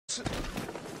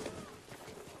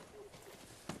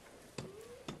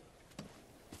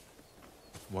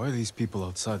Why are these people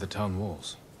outside the town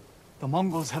walls? The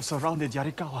Mongols have surrounded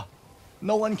Yarikawa.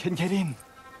 No one can get in.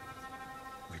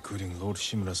 Recruiting Lord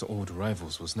Shimura's old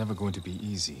rivals was never going to be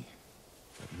easy.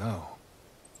 But now...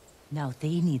 Now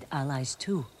they need allies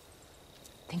too.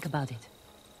 Think about it.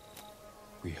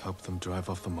 We help them drive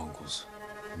off the Mongols,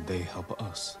 and they help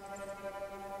us.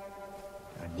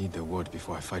 I need their word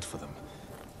before I fight for them.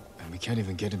 And we can't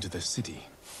even get into their city.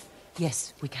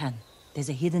 Yes, we can. There's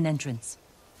a hidden entrance.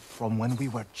 From when we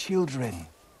were children.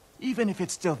 Even if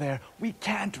it's still there, we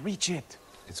can't reach it.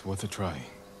 It's worth a try.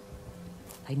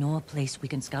 I know a place we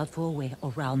can scout for a way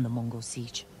around the Mongol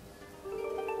siege.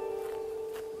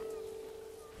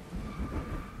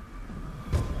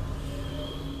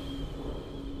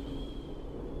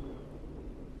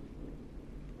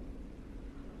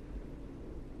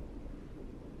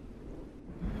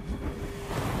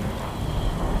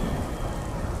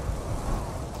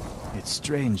 It's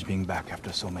strange being back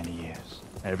after so many years.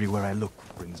 Everywhere I look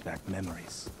brings back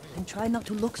memories. And try not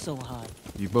to look so hard.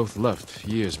 You both left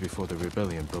years before the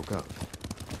rebellion broke out.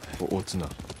 For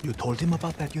Otsuna. You told him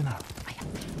about that, Yuna? I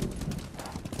have...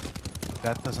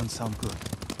 That doesn't sound good.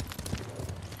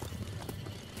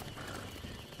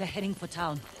 They're heading for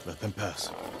town. Let them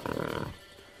pass.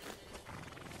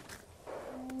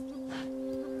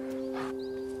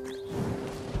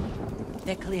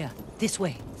 They're clear. This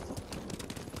way.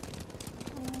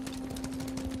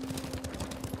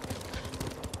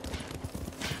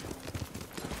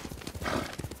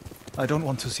 I don't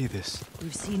want to see this.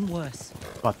 We've seen worse.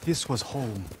 But this was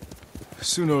home.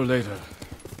 Sooner or later,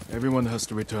 everyone has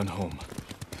to return home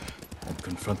and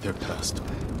confront their past.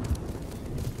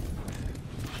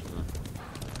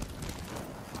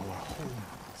 Our home.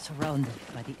 Surrounded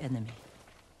by the enemy.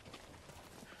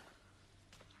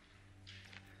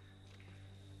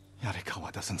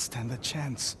 Yarikawa doesn't stand a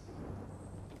chance.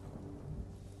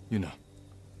 Yuna,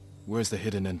 where's the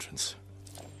hidden entrance?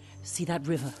 See that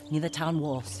river near the town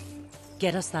walls?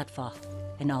 Get us that far,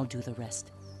 and I'll do the rest.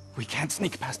 We can't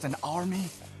sneak past an army.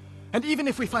 And even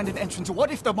if we find an entrance, what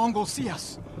if the Mongols see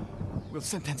us? We'll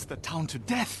sentence the town to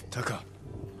death. Taka,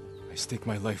 I stake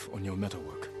my life on your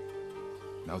metalwork.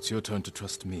 Now it's your turn to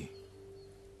trust me.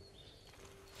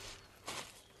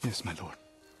 Yes, my lord.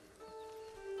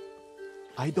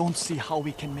 I don't see how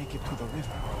we can make it to the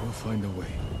river. We'll find a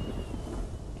way.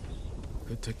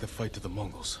 Could take the fight to the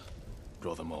Mongols.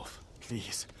 Draw them off.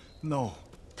 Please, no.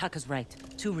 Taka's right.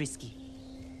 Too risky.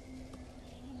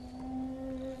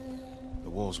 The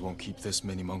walls won't keep this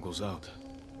many Mongols out.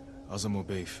 Azamo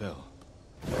Bay fell.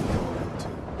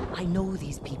 I know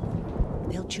these people.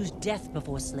 They'll choose death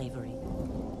before slavery.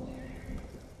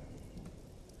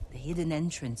 The hidden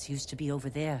entrance used to be over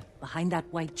there, behind that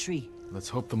white tree. Let's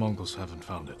hope the Mongols haven't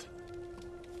found it.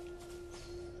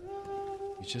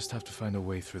 We just have to find a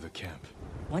way through the camp.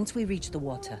 Once we reach the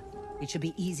water, it should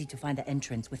be easy to find the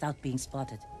entrance without being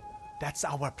spotted. That's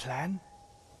our plan?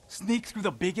 Sneak through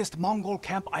the biggest Mongol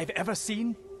camp I've ever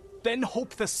seen? Then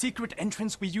hope the secret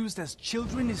entrance we used as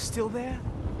children is still there?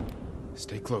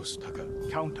 Stay close, Taka.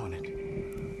 Count on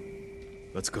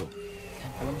it. Let's go.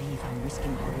 Can't believe I'm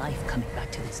risking my life coming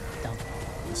back to this dump.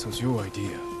 This was your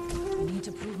idea. I need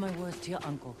to prove my worth to your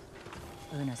uncle.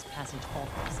 Earn us passage off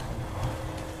this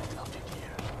island. Love it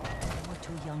here. We're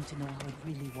too young to know how it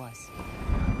really was.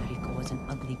 Yarikawa was an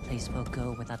ugly place for a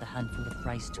girl without a handful of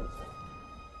rice to...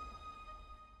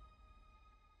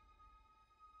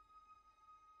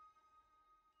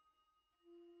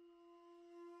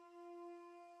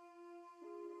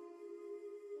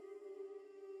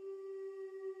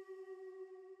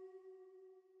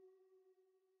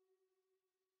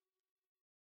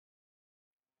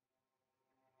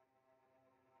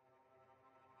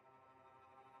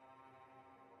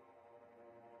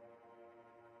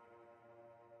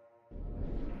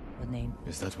 Name.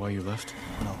 Is that why you left?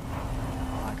 No.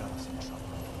 I got us in trouble.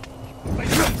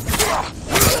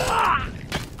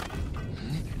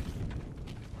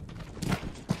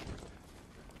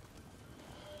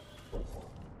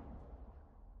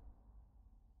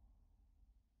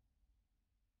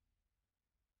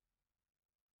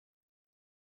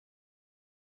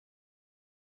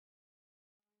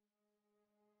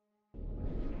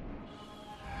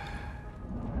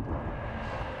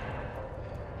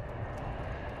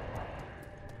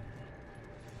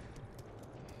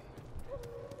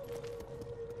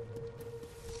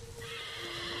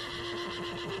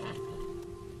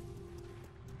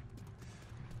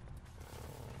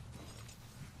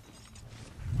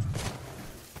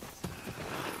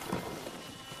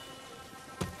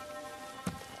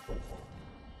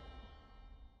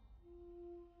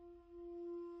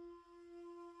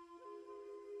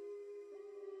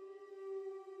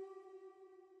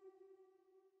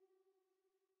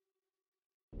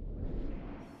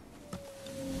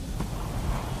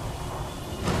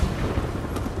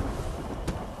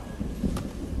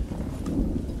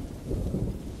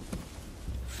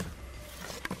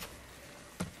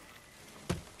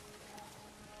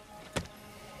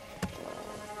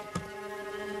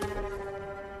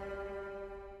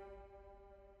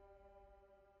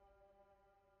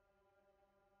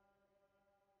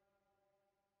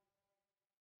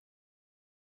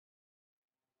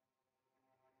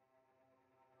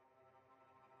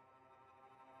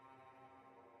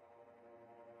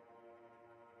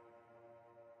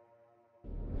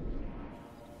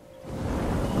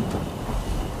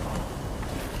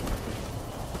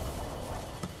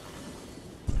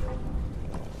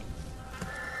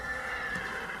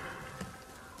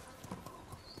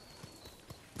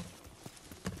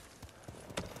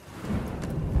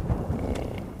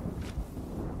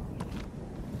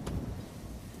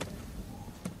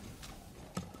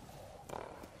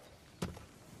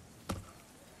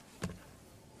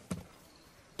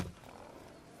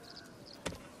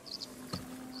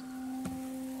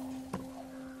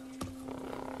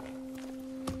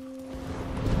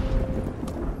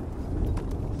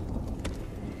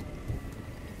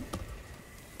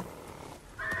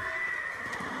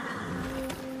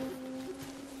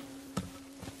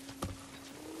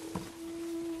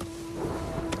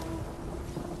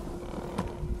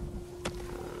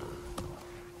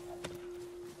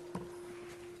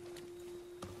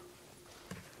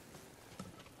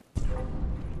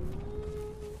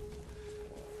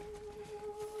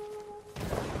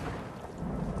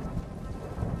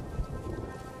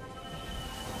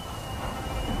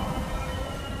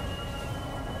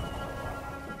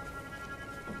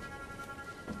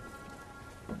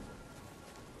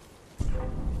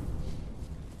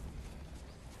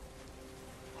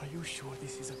 you sure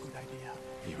this is a good idea?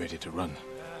 You ready to run?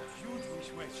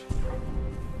 Huge wish.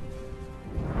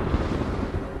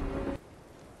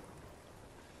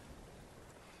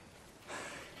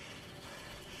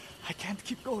 I can't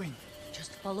keep going.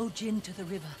 Just follow Jin to the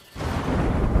river.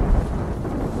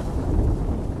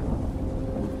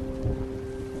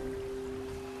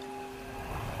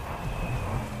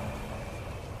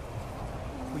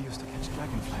 We used to catch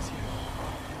dragonflies here.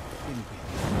 Didn't we?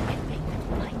 I think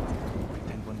right.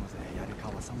 Pretend one was a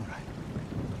Yarikawa samurai.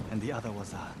 And the other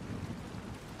was a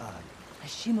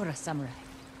Shimura samurai.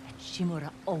 And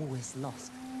Shimura always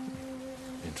lost.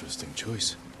 Interesting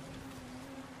choice.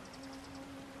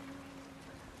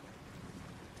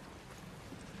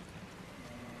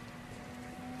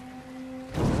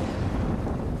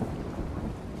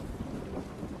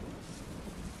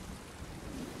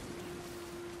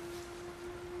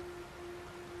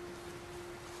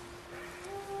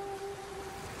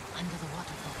 Under the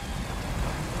waterfall.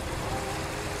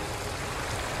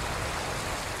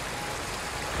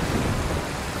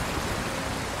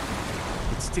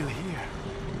 It's still here.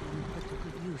 Put to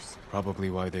good use. Probably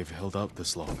why they've held out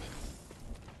this long.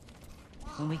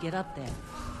 When we get up there,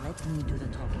 let me do the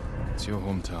talking. It's your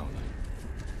hometown.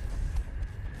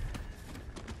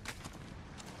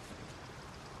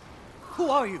 Who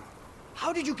are you?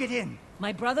 How did you get in?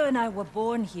 My brother and I were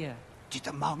born here. Did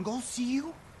the Mongols see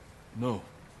you? No,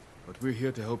 but we're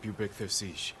here to help you break their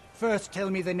siege. First, tell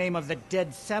me the name of the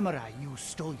dead samurai you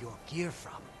stole your gear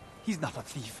from. He's not a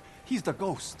thief. He's the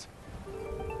ghost.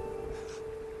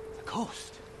 The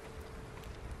ghost?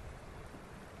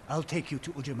 I'll take you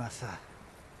to Ujimasa.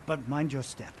 But mind your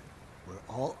step. We're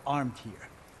all armed here.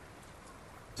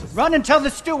 Run and tell the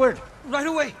steward! Right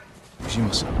away!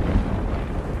 Tsushima-san.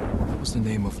 What was the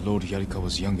name of Lord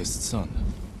Yarikawa's youngest son?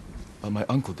 My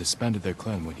uncle disbanded their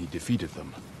clan when he defeated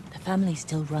them. The family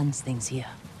still runs things here.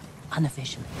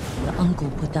 Unofficially. The uncle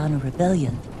put down a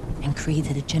rebellion and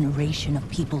created a generation of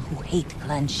people who hate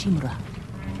Clan Shimura.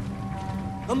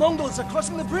 The Mongols are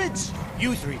crossing the bridge!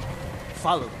 You three,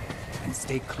 follow them and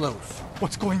stay close.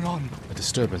 What's going on? A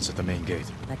disturbance at the main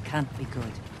gate. That can't be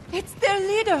good. It's their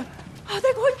leader! Are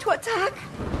they going to attack?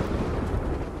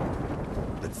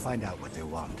 Let's find out what they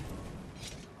want.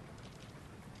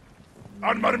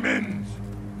 Armarmins,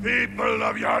 people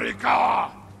of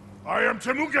Yarikawa! I am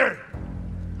Temuge,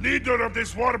 leader of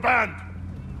this war band.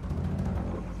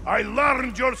 I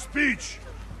learned your speech,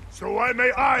 so I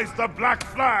may eyes the black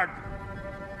flag.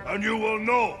 And you will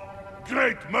know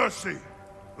great mercy.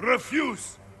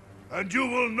 Refuse, and you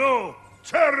will know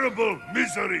terrible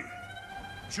misery.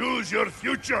 Choose your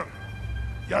future,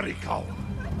 Yarikawa.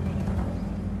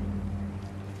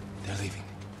 They're leaving.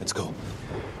 Let's go.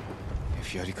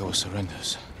 If Yarikawa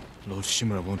surrenders, Lord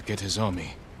Shimura won't get his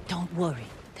army. Don't worry.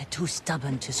 They're too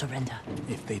stubborn to surrender.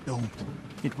 If they don't,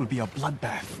 it will be a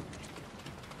bloodbath.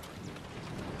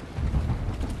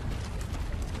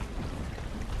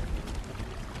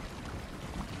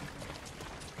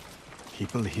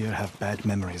 People here have bad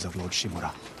memories of Lord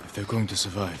Shimura. If they're going to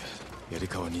survive,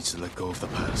 Yarikawa needs to let go of the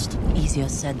past. Easier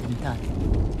said than done.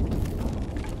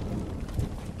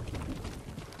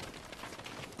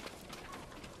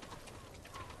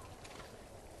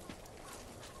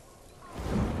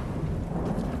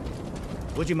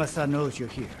 Ujimasa knows you're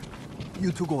here.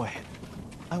 You two go ahead.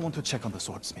 I want to check on the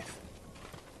swordsmith.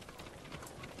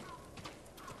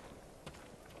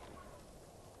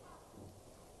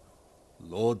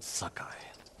 Lord Sakai.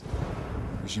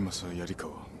 Ujimasa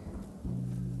Yarikawa.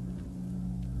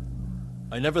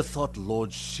 I never thought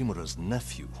Lord Shimura's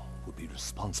nephew would be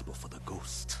responsible for the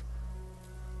ghost.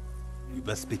 You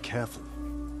best be careful,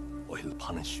 or he'll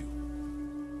punish you,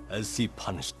 as he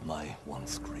punished my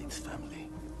once great family.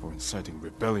 For inciting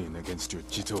rebellion against your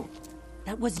Jito.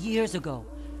 That was years ago.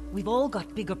 We've all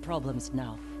got bigger problems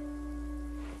now.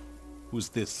 Who's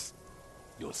this?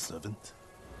 Your servant?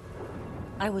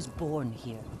 I was born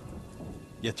here.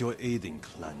 Yet you're aiding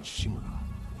Clan Shimura.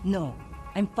 No,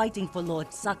 I'm fighting for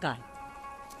Lord Sakai.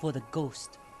 For the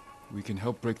ghost. We can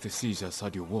help break the siege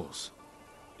outside your walls.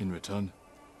 In return,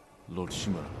 Lord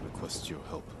Shimura requests your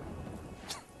help.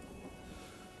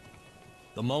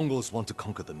 The Mongols want to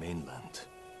conquer the mainland.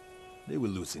 They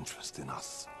will lose interest in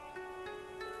us.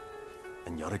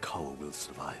 And Yarikawa will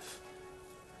survive.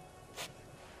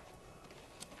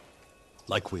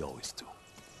 Like we always do.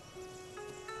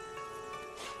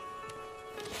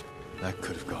 That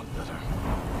could have gone better.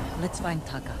 Let's find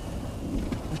Taka.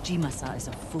 Ujimasa is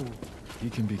a fool. He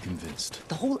can be convinced.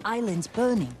 The whole island's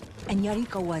burning, and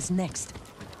Yarikawa's next.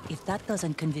 If that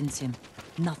doesn't convince him,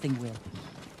 nothing will.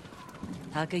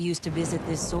 Taka used to visit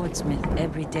this swordsmith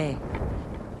every day.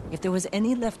 If there was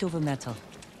any leftover metal,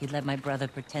 He let my brother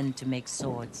pretend to make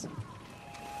swords.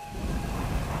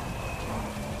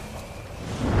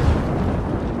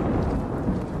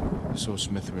 The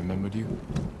swordsmith remembered you?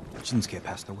 Shinsuke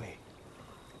passed away.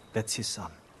 That's his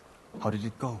son. How did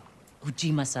it go?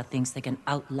 Ujimasa thinks they can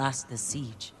outlast the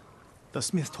siege. The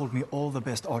smith told me all the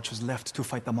best archers left to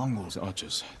fight the Mongols. Those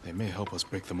archers, they may help us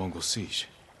break the Mongol siege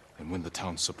and win the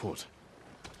town's support.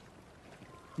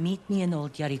 Meet me in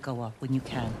old Yarikawa when you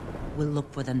can. We'll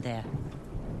look for them there.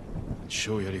 And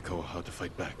show Yarikawa how to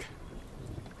fight back.